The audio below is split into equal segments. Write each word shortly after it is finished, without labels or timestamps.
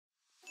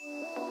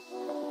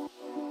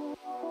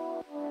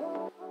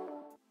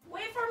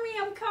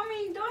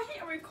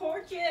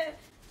record yet.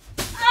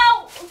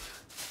 Ow!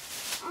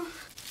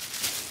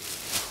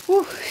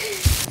 Whew.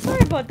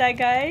 Sorry about that,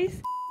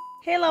 guys.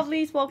 Hey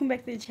lovelies, welcome back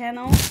to the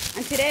channel.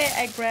 And today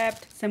I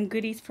grabbed some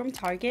goodies from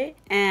Target,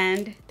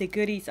 and the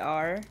goodies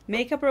are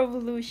Makeup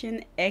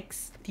Revolution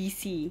X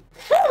DC.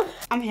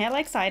 I'm hella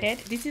excited.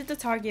 This is the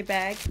Target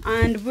bag,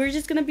 and we're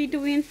just gonna be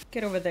doing,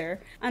 get over there,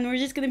 and we're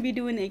just gonna be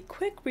doing a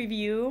quick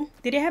review.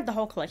 They didn't have the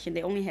whole collection,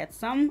 they only had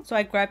some, so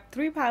I grabbed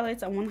 3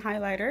 palettes and 1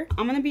 highlighter.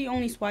 I'm gonna be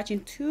only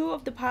swatching 2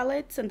 of the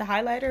palettes and the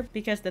highlighter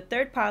because the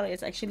 3rd palette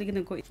is actually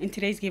gonna go in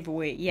today's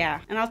giveaway. Yeah,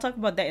 and I'll talk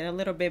about that in a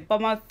little bit.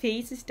 But my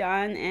face is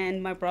done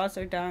and my brows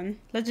are done.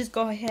 Let's just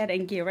go ahead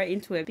and get right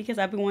into it because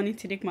I've been wanting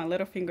to dip my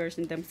little fingers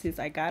in them since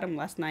I got them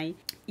last night.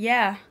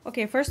 Yeah,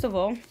 okay, first of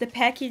all, the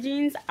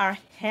packagings are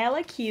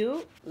hella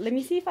cute. Let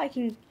me see if I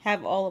can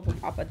have all of them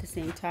up at the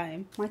same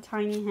time. My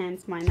tiny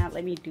hands might not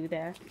let me do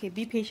that. Okay,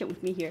 be patient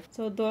with me here.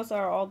 So those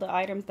are all the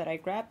items that I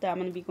grabbed that I'm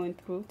gonna be going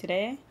through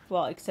today.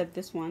 Well, except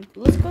this one.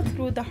 Let's go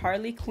through the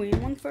Harley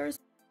Quinn one first,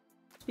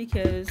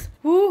 because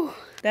whew,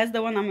 that's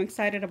the one I'm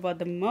excited about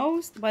the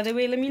most. By the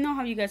way, let me know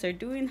how you guys are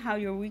doing, how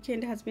your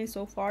weekend has been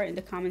so far in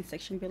the comment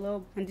section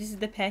below. And this is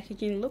the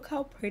packaging. Look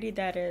how pretty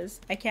that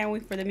is. I can't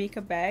wait for the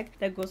makeup bag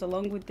that goes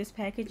along with this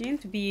packaging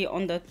to be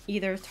on the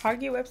either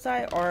Target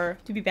website or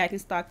to be back in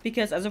stock,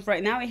 because as of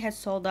right now it has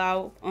sold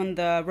out on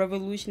the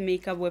Revolution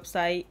makeup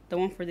website, the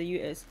one for the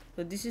US.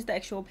 So this is the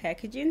actual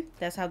packaging.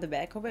 That's how the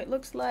back of it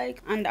looks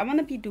like, and I'm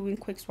gonna be doing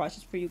quick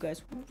swatches for you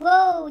guys.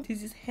 Whoa,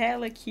 this is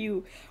hella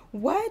cute.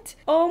 What?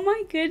 Oh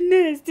my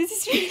goodness, this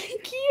is really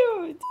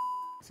cute.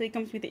 So it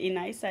comes with a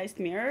nice sized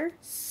mirror.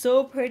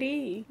 So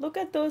pretty. Look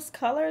at those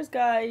colors,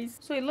 guys.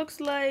 So it looks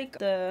like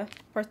the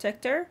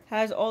protector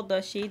has all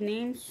the shade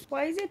names.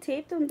 Why is it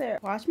taped on there?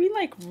 Watch me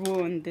like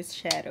ruin these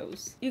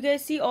shadows. You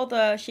guys see all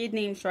the shade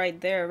names right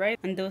there, right?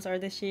 And those are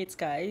the shades,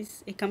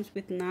 guys. It comes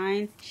with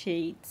 9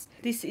 shades.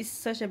 This is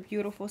such a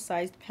beautiful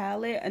sized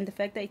palette, and the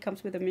fact that it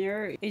comes with a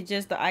mirror is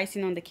just the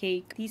icing on the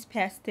cake. These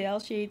pastel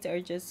shades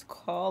are just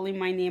calling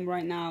my name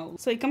right now.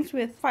 So it comes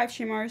with 5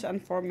 shimmers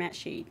and 4 matte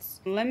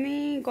shades. Let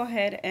me go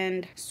ahead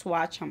and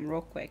swatch them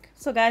real quick.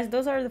 So guys,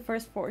 those are the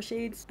first 4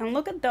 shades, and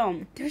look at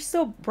them. They're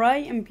so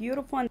bright and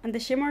beautiful, and the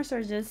shimmers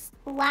are just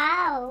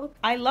wow.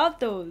 I love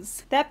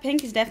those. That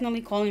pink is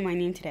definitely calling my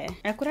name today.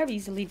 I could have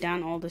easily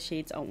done all the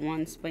shades at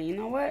once, but you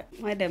know what?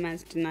 My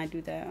dumbass did not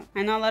do that.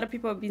 I know a lot of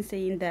people have been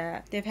saying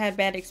that they've had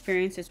bad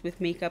experiences with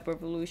Makeup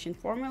Revolution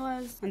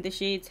formulas and the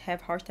shades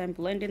have hard time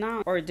blending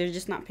out, or they're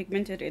just not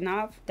pigmented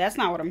enough. That's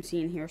not what I'm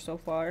seeing here so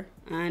far.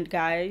 And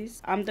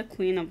guys, I'm the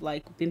queen of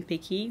like being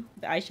picky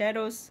with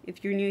eyeshadows.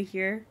 If you're new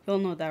here, you'll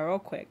know that real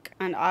quick.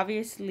 And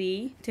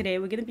obviously today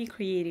we're gonna be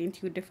creating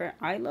 2 different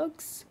eye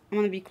looks. I'm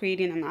gonna be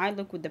creating an eye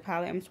look with the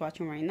palette I'm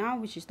swatching right now,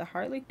 which is the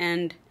Harley,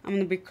 and I'm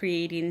gonna be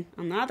creating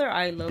another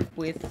eye look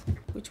with,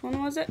 which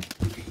one was it?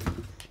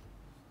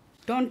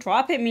 Don't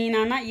drop it,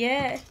 Mina, not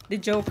yet. The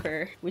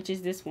Joker, which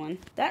is this one.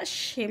 That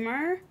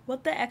shimmer,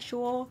 what the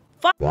actual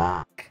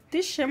fuck?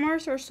 These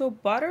shimmers are so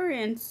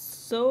buttery and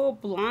so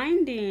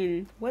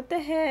blinding. What the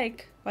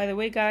heck? By the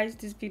way, guys,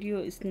 this video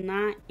is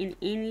not in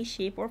any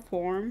shape or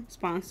form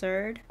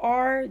sponsored,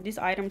 or these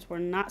items were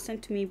not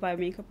sent to me by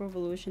Makeup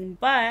Revolution,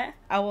 but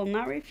I will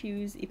not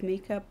refuse if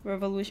Makeup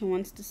Revolution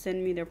wants to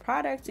send me their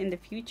products in the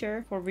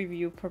future for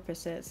review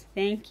purposes.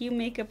 Thank you,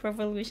 Makeup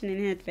Revolution,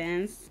 in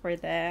advance for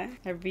that.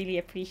 I really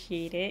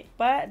appreciate it.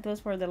 But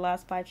those were the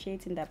last 5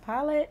 shades in that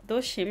palette.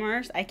 Those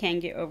shimmers I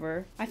can't get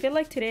over. I feel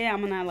like today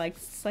I'm gonna like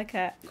suck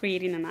at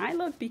creating an eye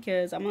look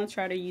because I'm gonna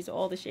try to use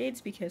all the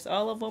shades, because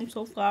all of them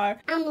so far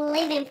I'm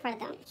living for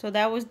them. So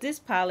that was this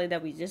palette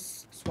that we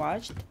just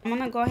swatched. I'm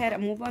gonna go ahead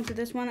and move on to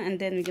this one, and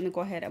then we're gonna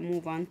go ahead and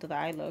move on to the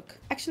eye look.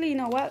 Actually, you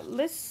know what?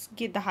 Let's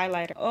get the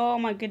highlighter. Oh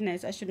my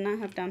goodness, I should not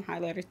have done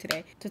highlighter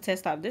today to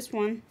test out this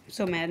one. I'm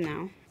so mad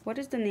now. What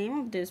is the name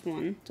of this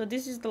one? So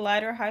this is the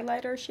lighter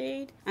highlighter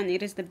shade, and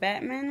it is the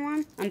Batman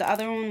one, and the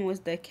other one was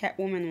the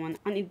Catwoman one,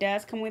 and it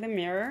does come with a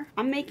mirror.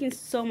 I'm making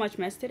so much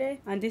mess today,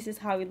 and this is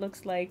how it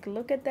looks like.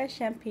 Look at that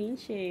champagne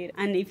shade.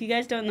 And if you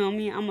guys don't know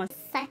me, I'm a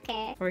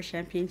sucker for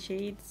champagne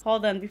shades.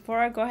 Hold on, before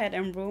I go ahead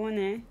and ruin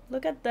it,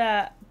 look at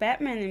the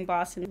Batman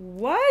embossing.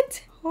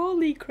 What?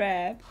 Holy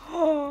crap.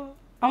 Oh,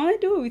 I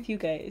want to do it with you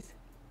guys.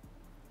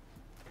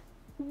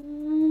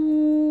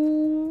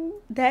 Ooh,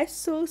 that's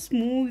so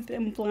smooth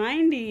and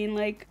blinding.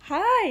 Like,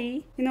 hi.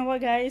 You know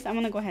what, guys? I'm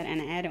gonna go ahead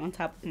and add it on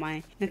top of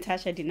my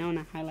Natasha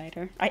Denona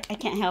highlighter. I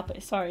can't help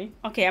it, sorry.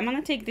 Okay, I'm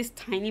gonna take this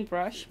tiny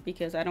brush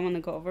because I don't want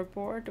to go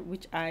overboard,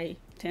 which I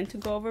tend to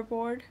go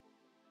overboard.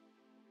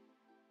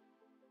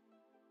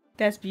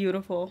 That's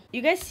beautiful.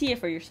 You guys see it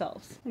for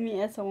yourselves. Let me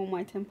add some on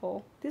my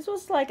temple. This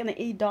was like an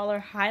 $8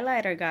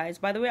 highlighter, guys.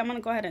 By the way, I'm gonna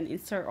go ahead and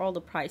insert all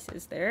the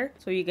prices there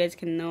so you guys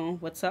can know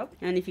what's up.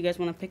 And if you guys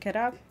want to pick it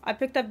up, I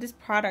picked up this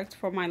product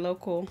from my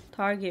local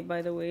Target,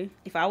 by the way.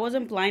 If I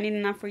wasn't blinding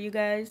enough for you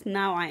guys,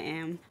 now I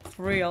am.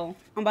 For real.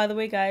 And by the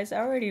way, guys,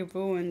 I already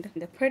ruined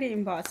the pretty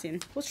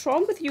embossing. What's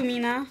wrong with you,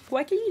 Mina?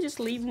 Why can't you just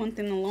leave one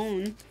thing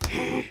alone?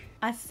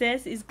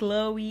 SIS is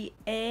glowy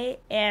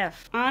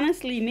AF.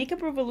 Honestly,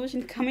 Makeup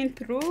Revolution coming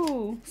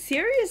through.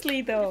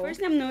 Seriously though. The first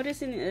thing I'm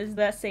noticing is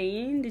that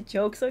saying, the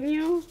joke's on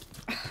you.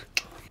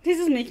 This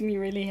is making me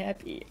really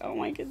happy. Oh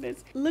my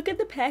goodness. Look at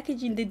the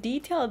packaging, the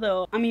detail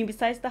though. I mean,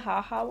 besides the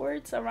haha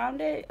words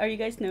around it, are you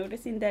guys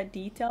noticing that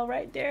detail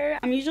right there?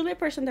 I'm usually a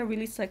person that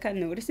really sucks at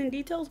noticing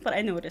details, but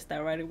I noticed that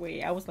right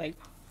away. I was like,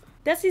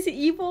 that's his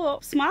evil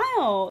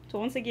smile. So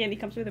once again, it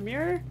comes with a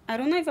mirror. I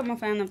don't know if I'm a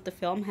fan of the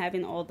film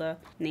having all the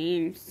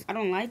names. I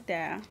don't like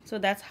that. So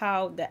that's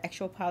how the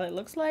actual palette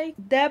looks like.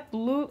 That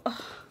blue,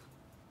 ugh.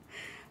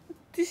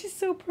 This is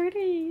so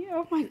pretty.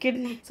 Oh my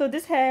goodness. So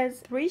this has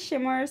 3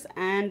 shimmers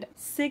and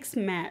 6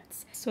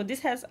 mattes. So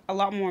this has a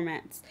lot more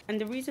mattes. And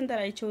the reason that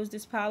I chose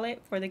this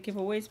palette for the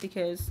giveaway is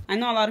because I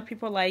know a lot of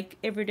people like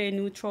everyday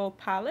neutral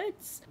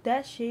palettes.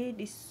 That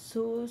shade is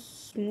so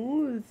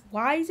smooth.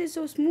 Why is it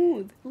so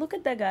smooth? Look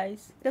at that,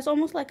 guys. That's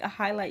almost like a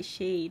highlight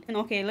shade. And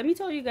okay, let me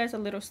tell you guys a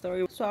little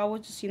story. So I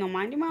was just,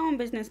 minding my own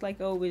business like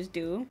I always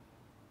do.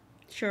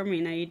 Sure,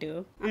 Mina, you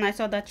do. And I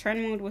saw that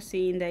Trend Mode was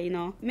saying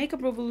that,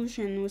 Makeup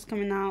Revolution was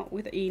coming out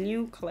with a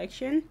new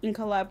collection in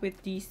collab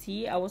with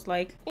DC. I was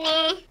like,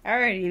 I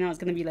already know it's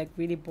gonna be like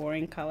really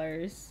boring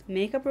colors.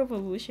 Makeup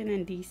Revolution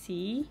and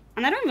DC.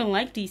 And I don't even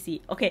like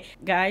DC. Okay,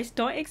 guys,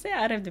 don't exit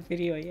out of the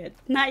video yet.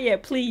 Not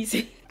yet, please.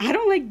 I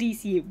don't like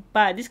DC,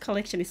 but this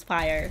collection is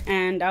fire.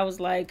 And I was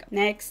like,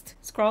 next,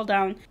 scroll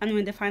down. And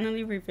when they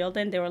finally revealed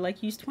it, they were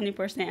like, use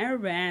 20%. I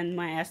ran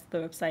my ass to the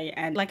website,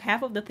 and like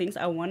half of the things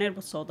I wanted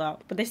was sold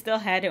out. But they still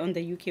had it on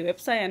the UK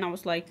website, and I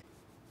was like,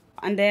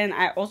 and then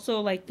I also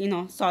like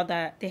saw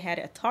that they had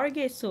it at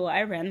Target, so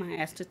I ran my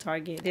ass to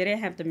Target. They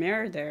didn't have the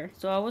mirror there,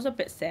 so I was a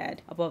bit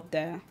sad about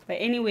that. But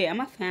anyway, I'm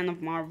a fan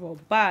of Marvel,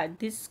 but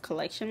this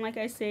collection, like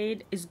I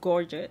said, is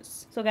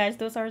gorgeous. So guys,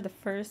 those are the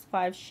first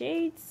 5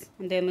 shades,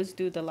 and then let's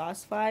do the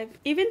last 5.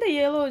 Even the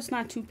yellow is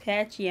not too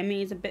patchy. I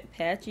mean, it's a bit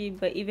patchy,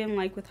 but even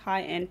like with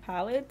high-end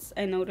palettes,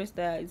 I noticed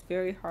that it's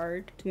very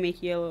hard to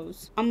make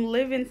yellows. I'm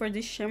living for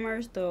these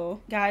shimmers though.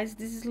 Guys,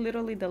 this is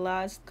literally the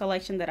last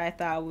collection that I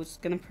thought I was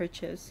gonna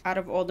purchase out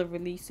of all the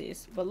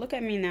releases, but look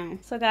at me now.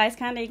 So guys,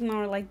 kind of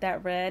ignore like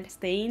that red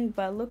stain,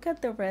 but look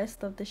at the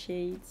rest of the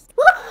shades.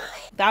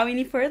 Without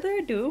any further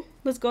ado,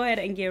 let's go ahead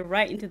and get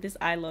right into this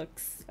eye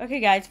looks.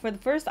 Okay guys, for the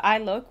first eye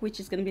look, which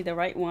is gonna be the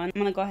right one,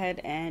 I'm gonna go ahead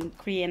and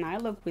create an eye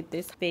look with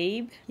this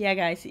babe. Yeah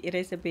guys, it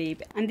is a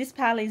babe, and this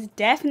palette is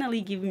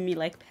definitely giving me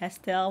like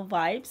pastel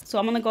vibes, so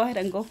I'm gonna go ahead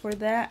and go for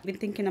that. I've been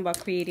thinking about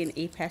creating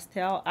a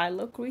pastel eye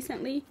look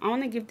recently. I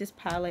want to give this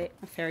palette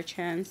a fair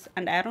chance,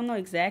 and I don't know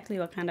exactly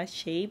what kind of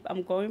shape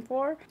I'm going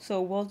for,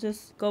 so we'll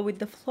just go with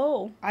the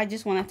flow. I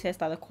just want to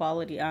test out the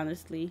quality,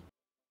 honestly.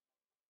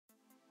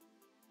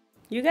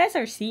 You guys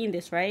are seeing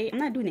this, right? I'm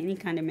not doing any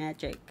kind of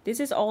magic. This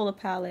is all the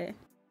palette.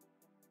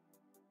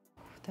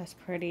 That's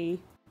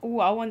pretty. Oh,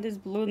 I want this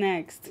blue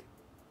next.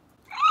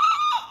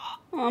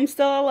 Oh, I'm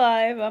still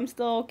alive. I'm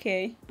still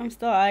okay. I'm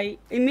still alright.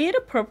 It made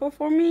a purple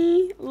for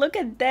me. Look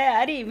at that.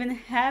 I didn't even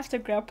have to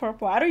grab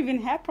purple. I don't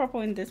even have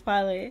purple in this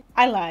palette.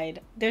 I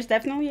lied. There's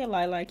definitely a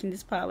lilac in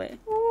this palette.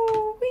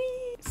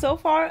 Ooh-wee. So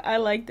far, I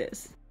like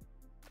this.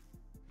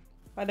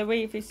 By the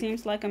way, if it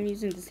seems like I'm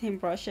using the same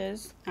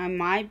brushes, I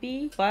might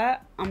be,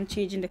 but I'm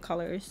changing the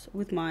colors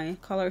with my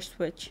color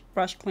switch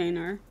brush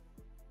cleaner.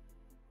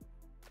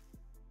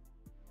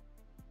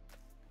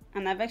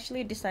 And I've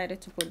actually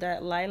decided to put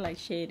that lilac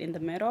shade in the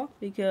middle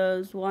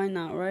because why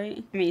not,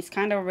 right? I mean, it's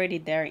kind of already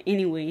there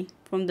anyway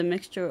from the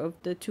mixture of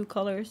the 2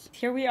 colors.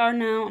 Here we are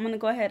now. I'm gonna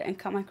go ahead and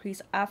cut my crease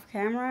off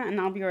camera,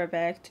 and I'll be right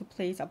back to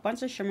place a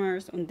bunch of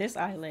shimmers on this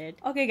eyelid.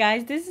 Okay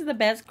guys, this is the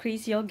best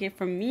crease you'll get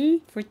from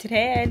me for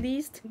today at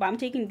least, but I'm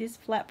taking this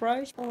flat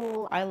brush.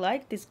 Oh, I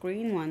like this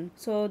green one.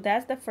 So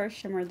that's the first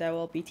shimmer that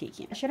we'll be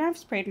taking. I should have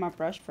sprayed my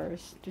brush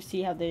first to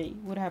see how they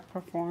would have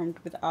performed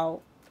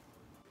without.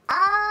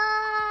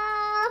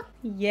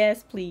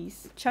 Yes,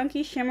 please.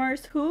 Chunky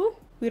shimmers, who?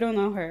 We don't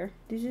know her.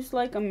 This is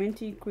like a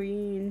minty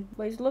green,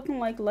 but it's looking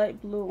like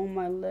light blue on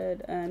my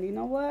lid, and you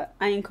know what?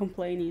 I ain't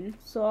complaining.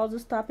 So I'll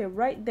just stop it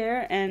right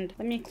there, and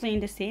let me clean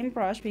the same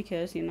brush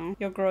because,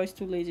 your girl is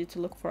too lazy to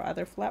look for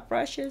other flat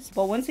brushes.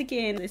 But once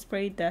again, I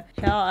sprayed the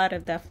hell out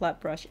of that flat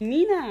brush.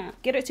 Mina,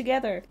 get it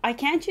together. I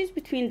can't choose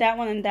between that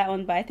one and that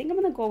one, but I think I'm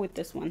gonna go with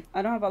this one.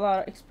 I don't have a lot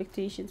of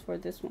expectations for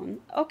this one.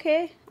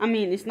 Okay. I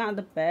mean, it's not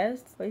the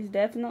best, but it's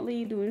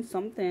definitely doing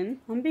something.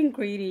 I'm being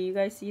greedy. You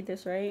guys see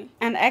this, right?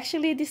 And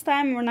actually, this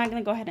time, we're not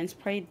gonna go ahead and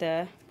spray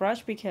the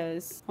brush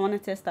because I want to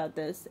test out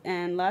this.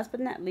 And last but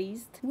not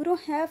least, we don't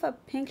have a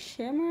pink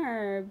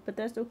shimmer, but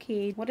that's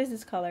okay. What is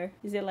this color?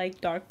 Is it like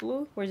dark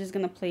blue? We're just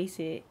gonna place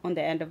it on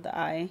the end of the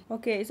eye.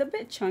 Okay, it's a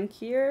bit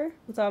chunkier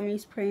without me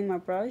spraying my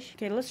brush.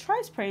 Okay, let's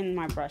try spraying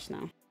my brush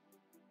now.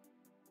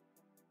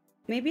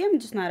 Maybe I'm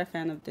just not a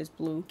fan of this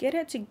blue. Get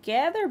it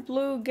together,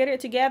 blue. Get it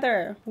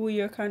together. Ooh,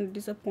 you're kind of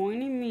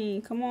disappointing me.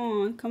 Come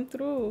on, come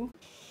through.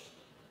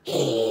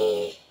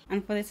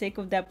 And for the sake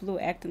of that blue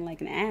acting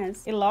like an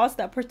ass, it lost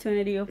the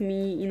opportunity of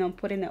me, you know,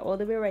 putting it all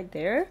the way right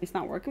there. It's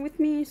not working with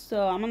me,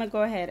 so I'm gonna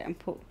go ahead and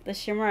put the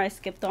shimmer I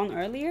skipped on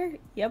earlier.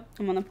 Yep,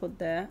 I'm gonna put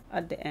that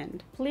at the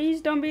end.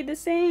 Please don't be the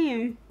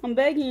same. I'm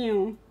begging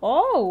you.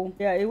 Oh,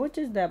 yeah, it was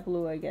just that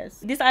blue, I guess.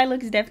 This eye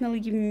look is definitely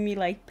giving me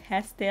like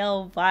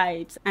pastel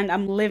vibes, and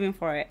I'm living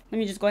for it. Let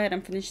me just go ahead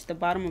and finish the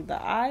bottom of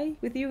the eye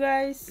with you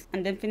guys,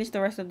 and then finish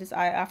the rest of this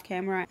eye off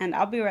camera, and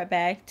I'll be right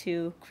back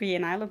to create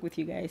an eye look with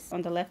you guys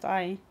on the left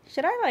eye.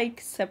 Should I like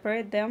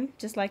separate them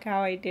just like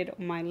how I did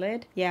on my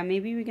lid? Yeah,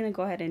 maybe we're gonna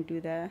go ahead and do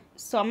that.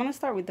 So I'm gonna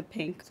start with the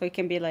pink, so it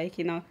can be like,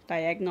 you know,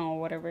 diagonal or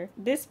whatever.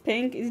 This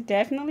pink is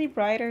definitely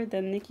brighter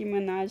than Nicki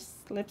Minaj's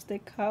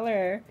lipstick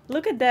color.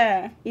 Look at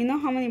that. You know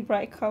how many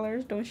bright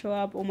colors don't show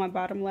up on my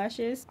bottom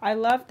lashes? I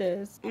love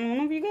this. And one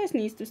of you guys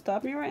needs to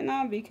stop me right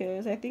now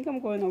because I think I'm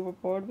going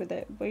overboard with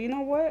it. But you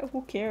know what?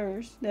 Who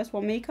cares? That's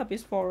what makeup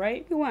is for,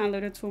 right? You want a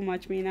little too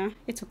much, Mina.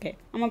 It's okay.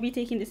 I'm gonna be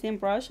taking the same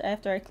brush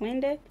after I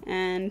cleaned it.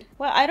 And,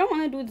 well, I don't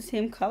want to do the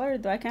same color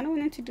though. I kind of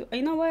wanted to do,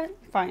 you know what?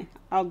 Fine.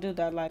 I'll do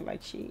that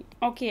lilac shade.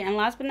 Okay, and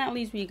last but not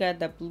least, we got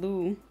the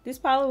blue. This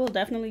palette will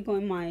definitely go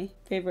in my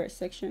favorite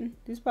section.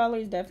 This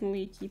palette is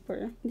definitely a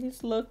keeper.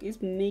 This look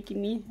is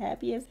making me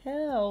happy as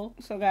hell.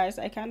 So guys,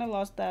 I kind of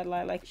lost that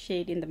lilac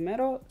shade in the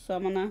middle, so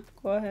I'm gonna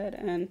go ahead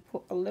and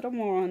put a little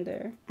more on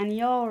there. And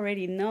y'all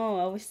already know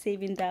I was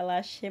saving that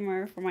last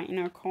shimmer for my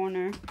inner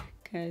corner,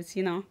 because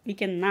you know, we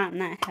cannot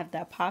not have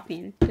that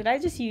popping. Did I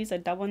just use a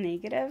double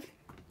negative?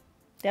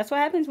 That's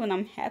what happens when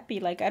I'm happy.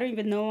 Like, I don't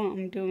even know what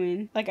I'm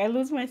doing. Like, I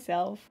lose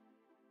myself.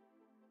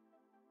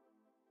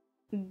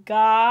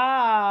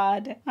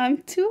 God,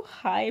 I'm too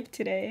hyped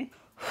today.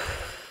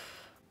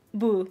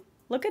 Boo.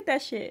 Look at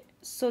that shit.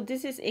 So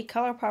this is a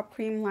Colourpop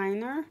cream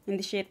liner in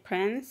the shade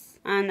Prance,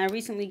 and I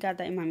recently got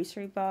that in my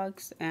mystery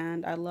box,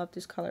 and I love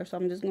this color, so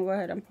I'm just gonna go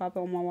ahead and pop it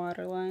on my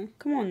waterline.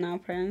 Come on now,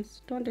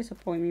 Prance, don't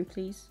disappoint me,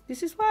 please.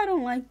 This is why I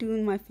don't like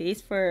doing my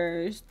face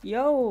first.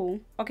 Yo.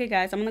 Okay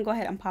guys, I'm gonna go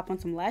ahead and pop on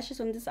some lashes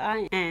on this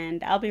eye,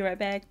 and I'll be right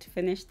back to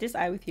finish this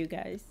eye with you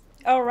guys.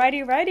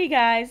 Alrighty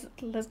guys,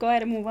 let's go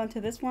ahead and move on to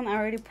this one. I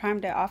already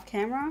primed it off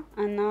camera,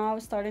 and now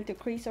it's starting to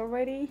crease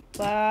already.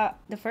 But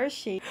the first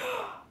shade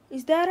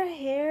is that a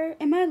hair?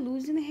 Am I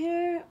losing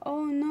hair?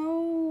 Oh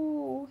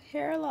no,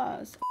 hair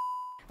loss.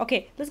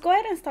 Okay, let's go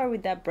ahead and start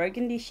with that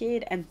burgundy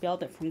shade and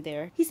build it from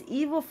there. His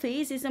evil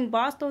face is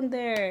embossed on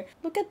there.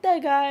 Look at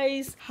that,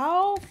 guys.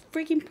 How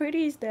freaking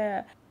pretty is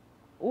that?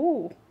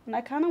 Ooh, and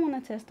I kind of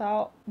want to test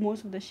out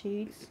most of the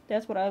shades.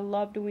 That's what I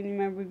love doing in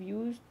my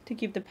reviews, to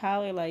give the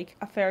palette like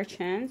a fair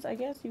chance, I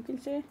guess you can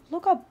say.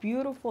 Look how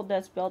beautiful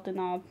that's building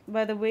up.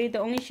 By the way, the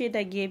only shade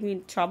that gave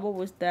me trouble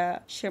was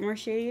that shimmer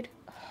shade.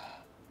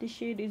 This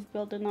shade is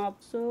building up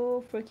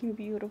so freaking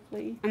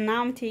beautifully. And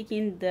now I'm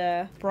taking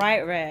the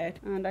bright red,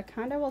 and I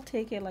kind of will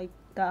take it like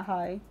that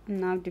high, and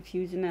now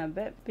diffusing it a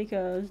bit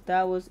because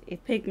that was a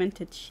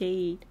pigmented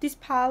shade. These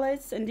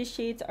palettes and these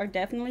shades are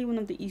definitely one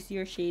of the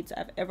easier shades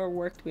I've ever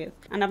worked with,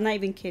 and I'm not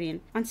even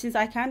kidding. And since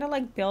I kind of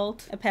like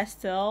built a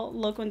pastel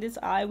look on this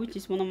eye, which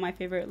is one of my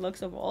favorite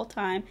looks of all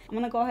time, I'm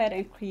gonna go ahead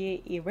and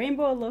create a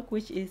rainbow look,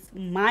 which is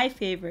my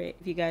favorite.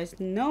 If you guys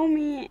know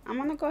me, I'm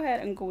gonna go ahead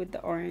and go with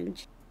the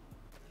orange.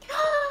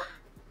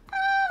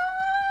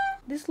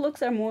 These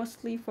looks are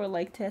mostly for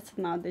like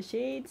testing out the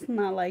shades,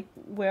 not like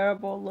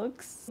wearable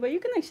looks. But you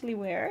can actually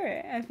wear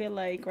it, I feel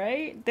like,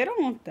 right? They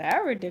don't look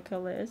that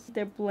ridiculous.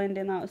 They're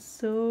blending out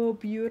so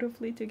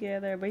beautifully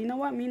together. But you know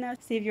what, Mina?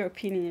 Save your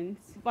opinions.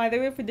 By the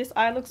way, for this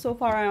eye look so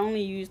far, I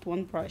only used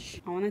one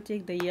brush. I want to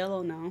take the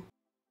yellow now.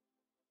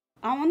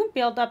 I want to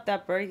build up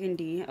that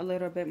burgundy a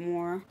little bit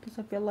more because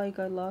I feel like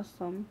I lost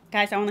some.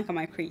 Guys, I want to cut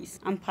my crease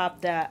and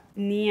pop that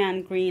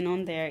neon green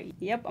on there.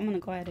 Yep, I'm going to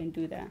go ahead and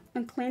do that.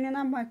 And cleaning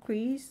up my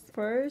crease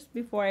first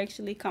before I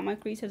actually cut my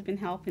crease has been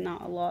helping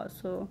out a lot.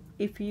 So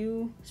if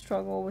you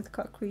struggle with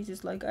cut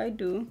creases like I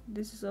do,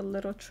 this is a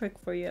little trick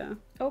for you.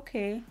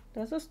 Okay,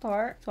 that's a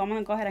start. So I'm going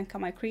to go ahead and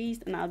cut my crease,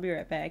 and I'll be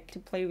right back to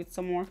play with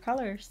some more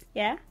colors.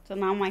 Yeah, so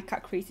now my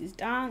cut crease is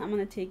done. I'm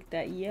going to take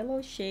that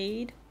yellow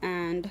shade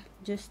and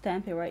just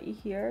stamp it right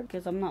here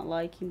because I'm not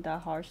liking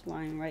that harsh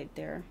line right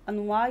there.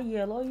 And why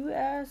yellow, you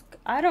ask?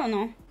 I don't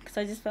know, because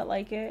I just felt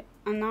like it.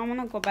 And now I'm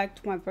gonna go back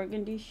to my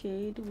burgundy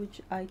shade,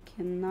 which I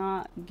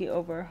cannot get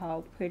over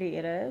how pretty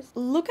it is.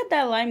 Look at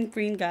that lime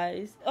green,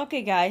 guys.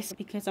 Okay guys,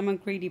 because I'm a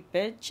greedy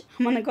bitch,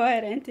 I'm gonna go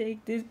ahead and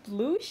take this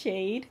blue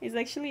shade. It's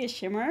actually a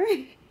shimmer.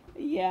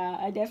 Yeah,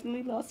 I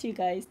definitely lost you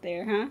guys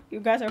there, huh? You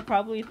guys are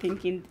probably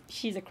thinking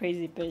she's a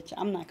crazy bitch.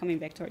 I'm not coming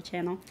back to her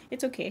channel.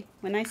 It's okay.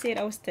 When I said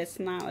I was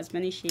testing out as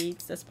many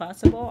shades as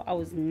possible, I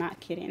was not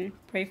kidding.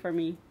 Pray for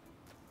me.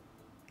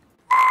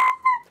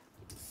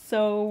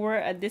 So we're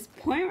at this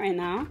point right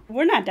now.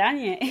 We're not done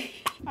yet.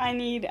 I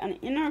need an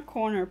inner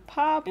corner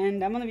pop,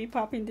 and I'm gonna be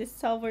popping this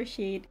silver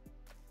shade.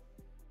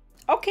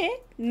 Okay,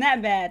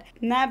 not bad.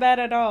 Not bad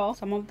at all.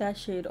 Some of that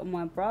shade on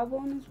my brow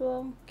bone as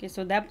well. Okay,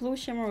 so that blue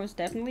shimmer was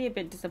definitely a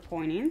bit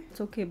disappointing. It's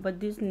okay,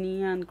 but this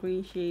neon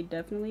green shade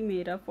definitely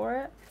made up for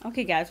it.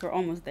 Okay guys, we're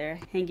almost there.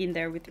 Hang in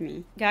there with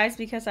me. Guys,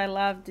 because I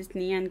love this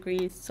neon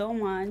green so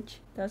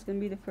much, that's gonna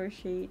be the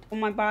first shade on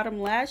my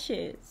bottom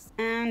lashes.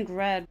 And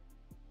red.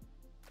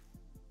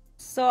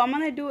 So I'm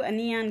gonna do a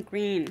neon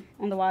green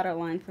on the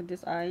waterline for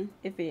this eye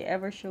if it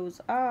ever shows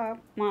up.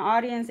 My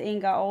audience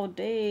ain't got all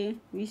day.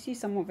 We see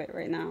some of it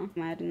right now.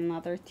 I'm adding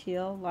another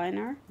teal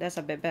liner. That's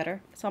a bit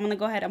better. So I'm gonna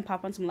go ahead and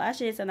pop on some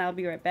lashes and I'll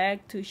be right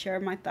back to share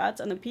my thoughts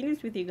and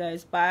opinions with you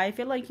guys. But I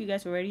feel like you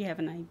guys already have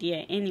an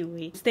idea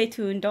anyway. Stay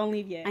tuned, don't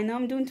leave yet. I know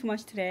I'm doing too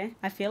much today.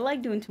 I feel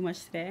like doing too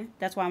much today.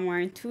 That's why I'm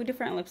wearing 2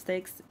 different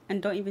lipsticks,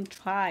 and don't even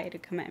try to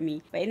come at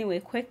me. But anyway,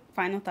 quick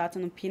final thoughts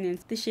and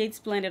opinions. The shades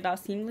blended out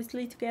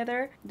seamlessly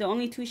together. The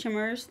only 2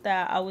 shimmers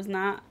that I was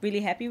not really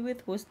happy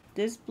with was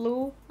this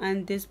blue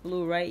and this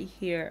blue right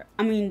here.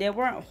 I mean, they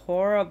weren't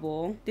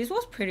horrible. This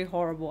was pretty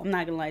horrible, I'm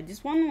not gonna lie.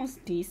 This one was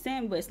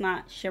decent, but it's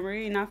not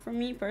shimmery enough for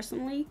me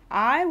personally.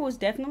 I was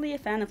definitely a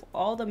fan of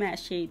all the matte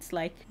shades.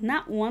 Like,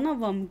 not one of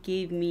them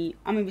gave me,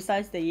 I mean,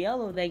 besides the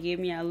yellow that gave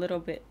me a little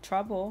bit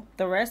trouble.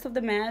 The rest of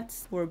the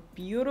mattes were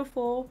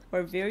beautiful,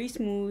 were very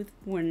smooth,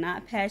 were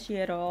not patchy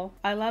at all.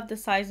 I love the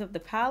size of the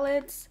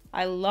palettes.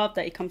 I love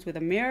that it comes with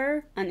a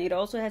mirror and it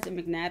also has a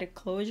magnetic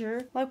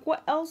closure. Like,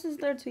 what else is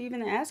there to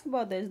even ask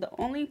about this? The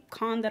only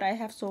con that I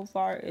have so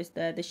far is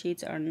that the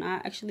shades are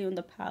not actually on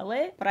the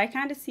palette, but I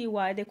kind of see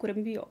why they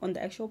couldn't be on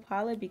the actual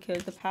palette,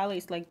 because the palette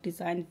is like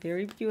designed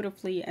very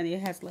beautifully and it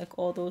has like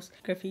all those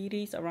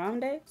graffitis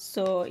around it,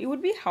 so it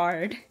would be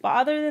hard. But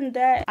other than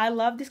that, I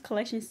love this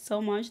collection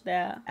so much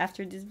that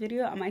after this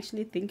video I'm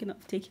actually thinking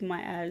of taking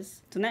my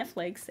ass to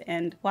Netflix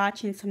and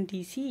watching some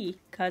DC,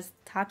 because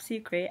top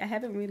secret, I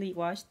haven't really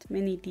watched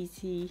many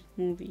DC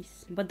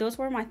movies. But those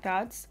were my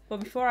thoughts. But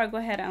before I go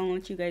ahead and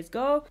let you guys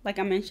go, like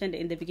I mentioned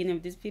in the beginning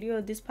of this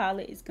video, this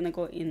palette is gonna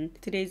go in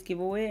today's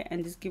giveaway,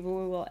 and this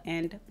giveaway will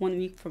end 1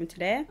 week from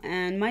today.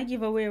 And my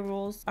giveaway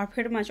rules are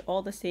pretty much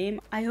all the same.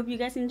 I hope you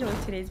guys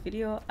enjoyed today's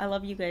video. I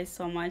love you guys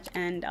so much,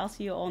 and I'll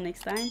see you all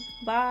next time.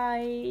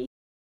 Bye.